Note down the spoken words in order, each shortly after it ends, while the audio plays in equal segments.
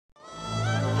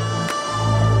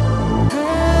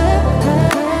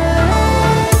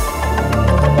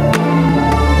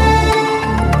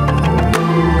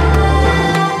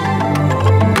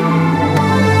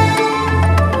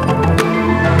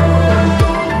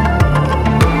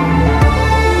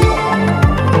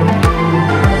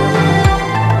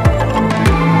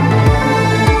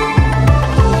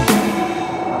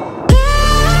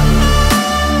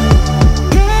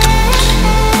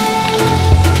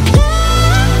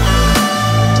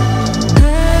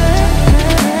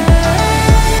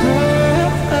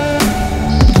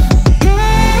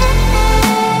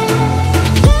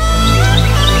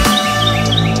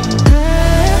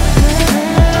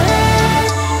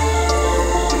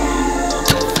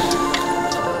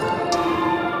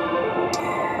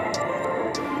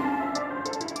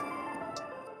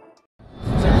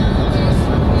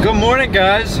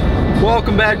Alright guys,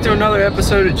 welcome back to another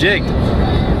episode of Jigged.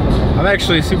 I'm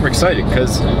actually super excited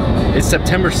because it's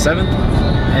September 7th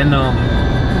and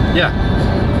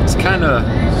yeah, it's kind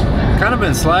of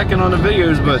been slacking on the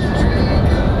videos, but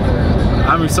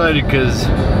I'm excited because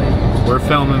we're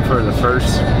filming for the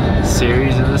first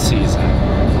series of the season,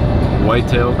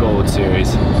 Whitetail Gold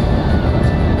Series.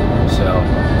 So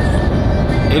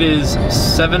it is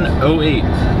 7:08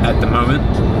 at the moment,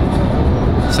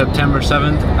 September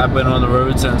 7th. I've been on the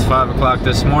road since 5 o'clock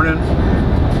this morning,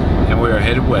 and we are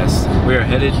headed west. We are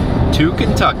headed to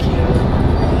Kentucky.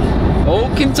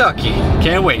 Old Kentucky.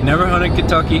 Can't wait. Never hunted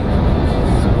Kentucky.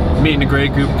 Meeting a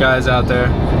great group of guys out there.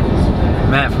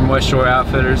 Matt from West Shore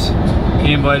Outfitters.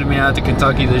 He invited me out to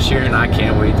Kentucky this year, and I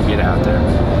can't wait to get out there.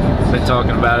 Been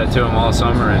talking about it to him all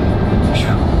summer, and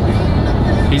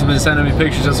phew, he's been sending me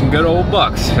pictures of some good old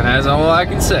bucks, and that's all I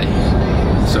can say.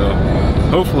 So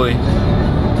hopefully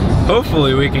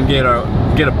we can get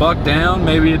a buck down,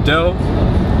 maybe a doe,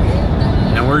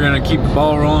 and we're gonna keep the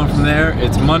ball rolling from there.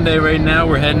 It's Monday right now.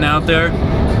 We're heading out there,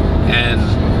 and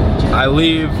I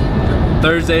leave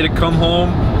Thursday to come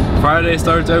home. Friday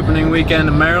starts opening weekend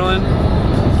in Maryland,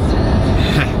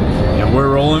 and we're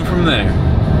rolling from there.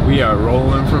 We are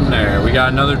rolling from there. We got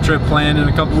another trip planned in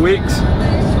a couple weeks.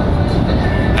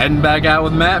 Heading back out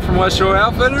with Matt from West Shore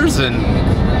Outfitters, and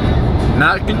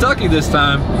not Kentucky this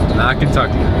time. Not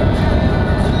Kentucky.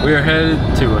 We are headed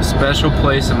to a special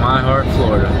place in my heart,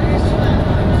 Florida.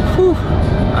 Whew.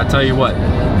 I tell you what,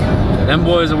 them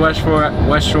boys at West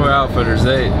Shore Outfitters,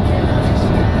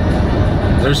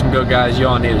 there's some good guys.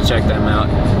 Y'all need to check them out.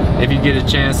 If you get a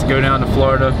chance to go down to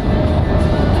Florida,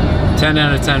 10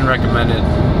 out of 10 recommend it.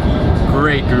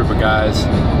 Great group of guys.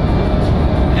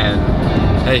 And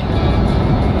hey,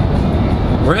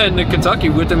 we're heading to Kentucky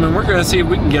with them, and we're gonna see if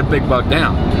we can get a big buck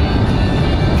down.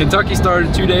 Kentucky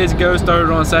started 2 days ago, started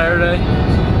on Saturday.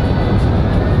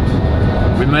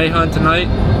 We may hunt tonight,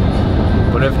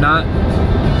 but if not,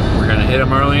 we're gonna hit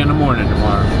them early in the morning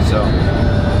tomorrow. So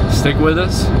stick with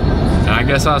us, and I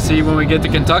guess I'll see you when we get to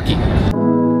Kentucky.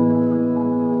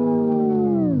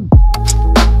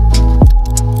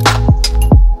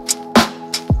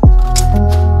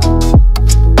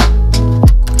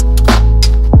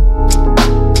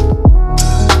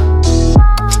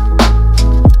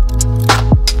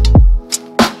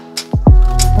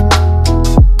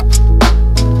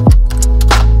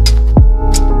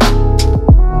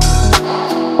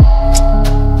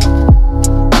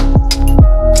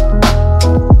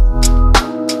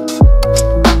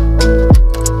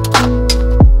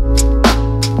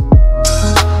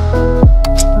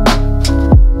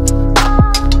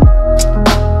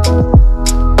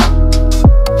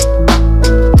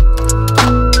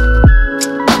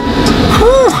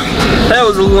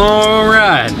 Long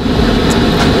ride.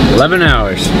 11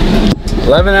 hours.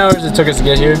 11 hours it took us to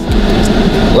get here.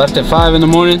 Left at 5 in the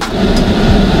morning.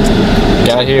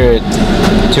 Got here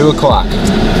at 2 o'clock.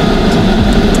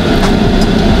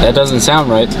 That doesn't sound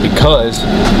right because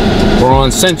we're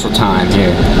on Central Time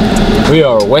here. We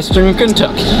are Western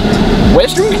Kentucky.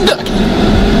 Western Kentucky.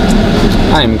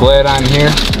 I am glad I'm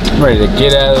here. I'm ready to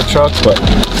get out of the truck, but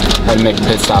I had to make a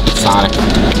pit stop at Sonic.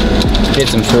 Get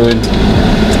some food,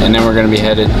 and then we're gonna be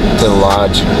headed to the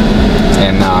lodge,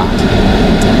 and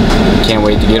can't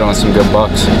wait to get on some good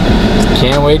bucks.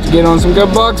 Can't wait to get on some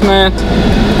good bucks, man.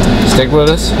 Stick with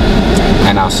us,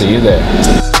 and I'll see you there.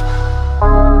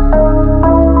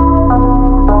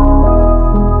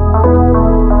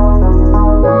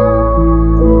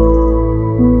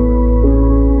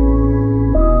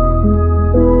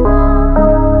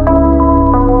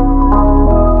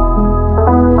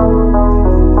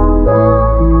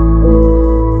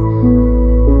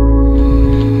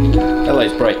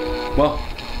 Well,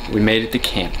 we made it to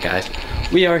camp, guys.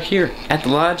 We are here at the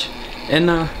lodge,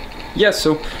 and yeah,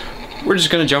 so we're just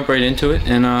gonna jump right into it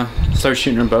and start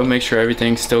shooting our bow, make sure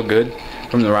everything's still good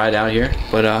from the ride out here.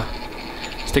 But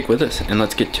stick with us and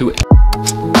let's get to it.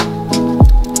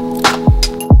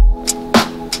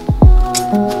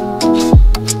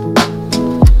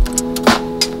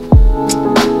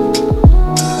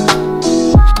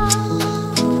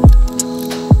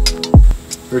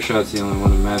 First shot's the only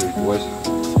one that matters, boys.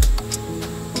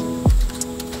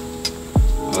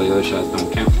 All the other shots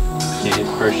don't count. Can't hit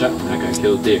the first shot, we're not gonna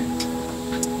kill a deer.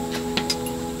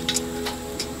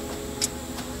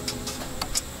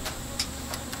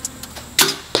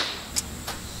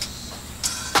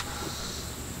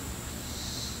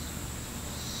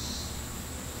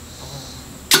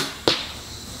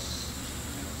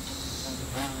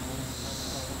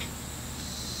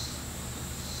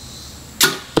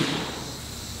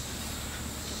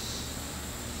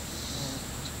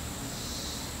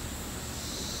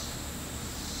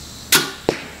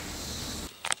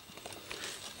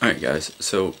 Alright guys,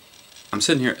 so I'm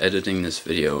sitting here editing this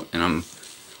video and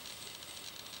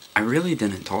I really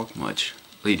didn't talk much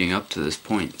leading up to this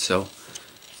point. So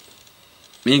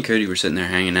me and Cody were sitting there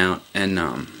hanging out, and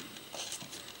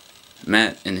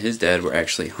Matt and his dad were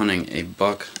actually hunting a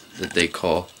buck that they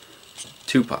call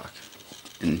Tupac,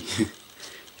 and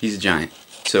he's a giant.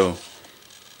 So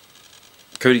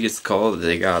Cody gets the call that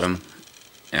they got him,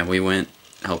 and we went,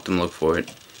 helped him look for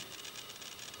it,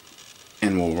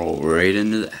 and we'll roll right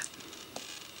into that.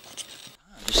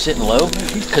 Just sitting low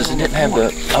because it didn't have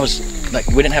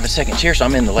we didn't have a second chair, so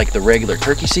I'm in the regular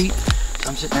turkey seat. So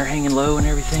I'm sitting there hanging low and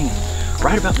everything. And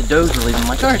right about the does were leaving, I'm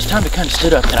like, all right, it's time to kind of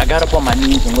stood up. And I got up on my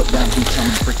knees and looked down, and he's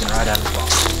coming freaking right out of the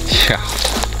box. Yeah.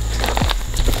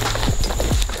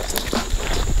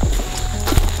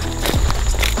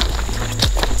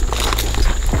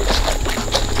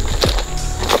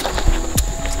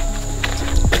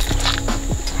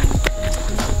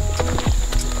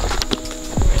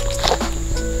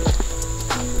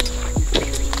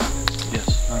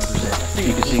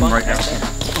 You can see him right now. I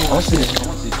want to see this.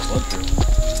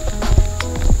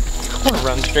 I want to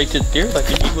run straight to the deer like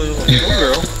a little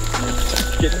girl.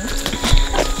 Get in.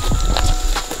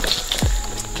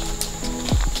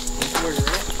 Where you're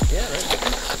at? Yeah, right.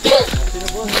 I see the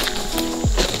blood.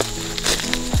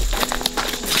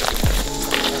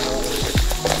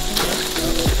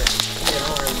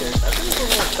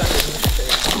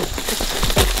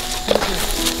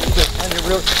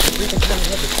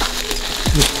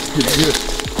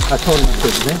 I told him, I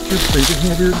said, vent your breathing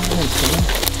heavier than one, son.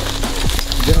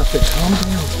 Then I said, calm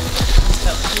down.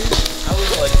 I was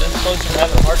like this close to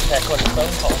having a heart attack when the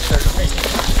phone call started ringing.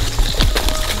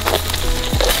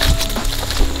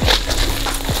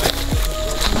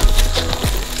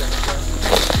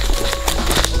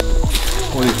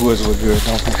 Well, these woods look good,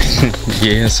 don't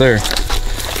they? Yes, sir.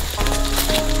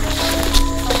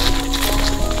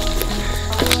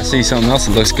 I see something else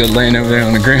that looks good laying over there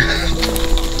on the ground.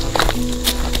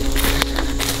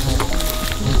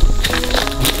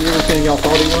 Everything y'all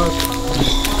thought he was?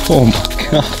 Oh my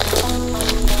god.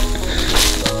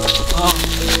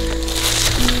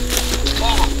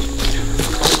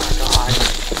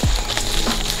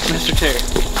 Mr. Terry.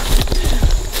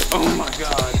 Oh my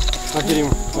god. I hit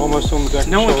him almost on the back of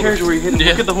the No one shoulder. cares where you hit him.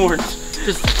 Look at the horns.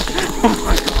 Just, oh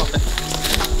my god.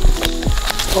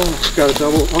 Oh, got a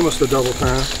double, almost a double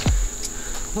time.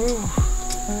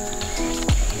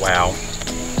 Wow.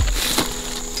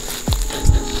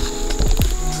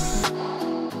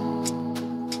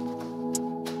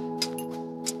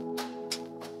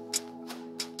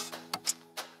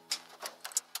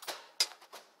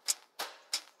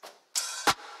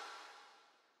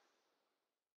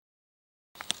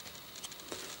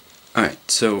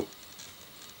 Alright, so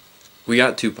we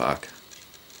got Tupac.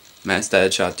 Matt's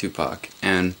dad shot Tupac,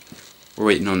 and we're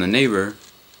waiting on the neighbor,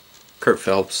 Kurt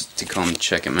Phelps, to come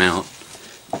check him out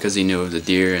because he knew of the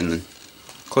deer, and the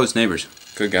close neighbors,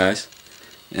 good guys.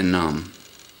 And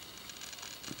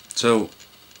so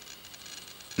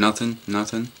nothing.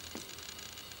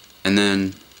 And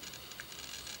then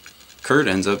Kurt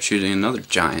ends up shooting another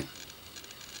giant.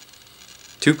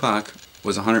 Tupac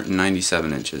was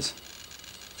 197 inches.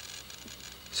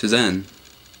 So then,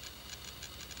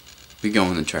 we go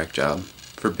on the track job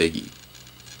for Biggie.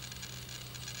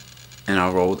 And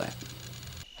I'll roll that.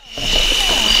 I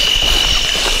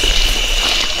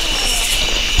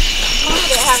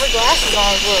didn't have her glasses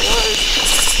on is what it was.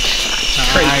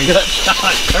 Crazy gut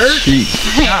shot, Kurt. Jeez.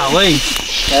 Golly.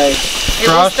 Hey,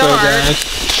 Crossbow guys.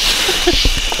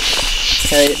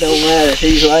 hey, it don't matter.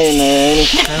 He's laying there, ain't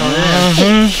he?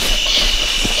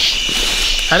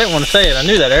 I didn't want to say it. I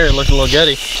knew that area looked a little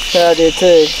gutty. I did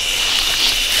too.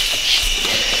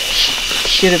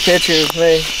 Get a picture of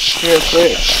me real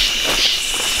quick.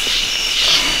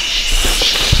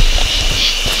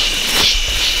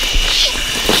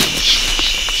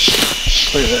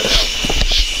 Look at that.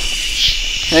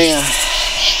 Hang on.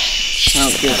 I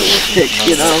don't care if the picks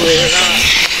get on there or not.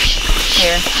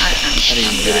 Here, I didn't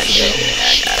even get it today.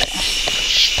 I got it.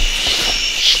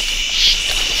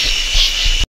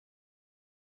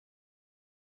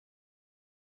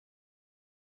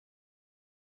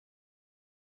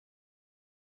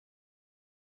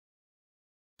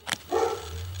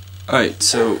 Alright,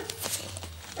 so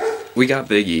we got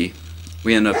Big E.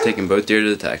 We end up taking both deer to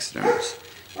the taxidermist.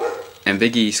 And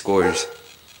Big E scores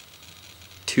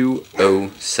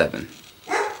 207.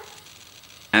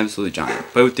 Absolute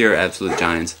giant. Both deer are absolute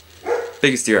giants.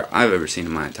 Biggest deer I've ever seen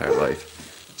in my entire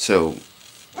life. So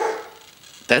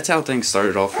that's how things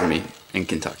started off for me in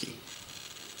Kentucky.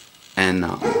 And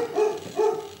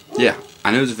yeah,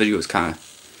 I know this video was kind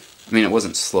of I mean, it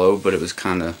wasn't slow, but it was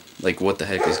kind of like, what the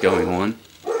heck is going on?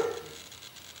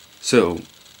 So,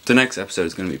 the next episode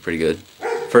is going to be pretty good.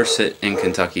 First hit in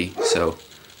Kentucky, so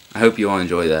I hope you all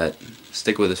enjoy that.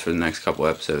 Stick with us for the next couple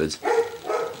episodes.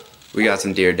 We got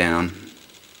some deer down,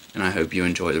 and I hope you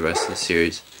enjoy the rest of the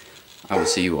series. I will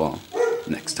see you all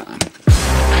next time.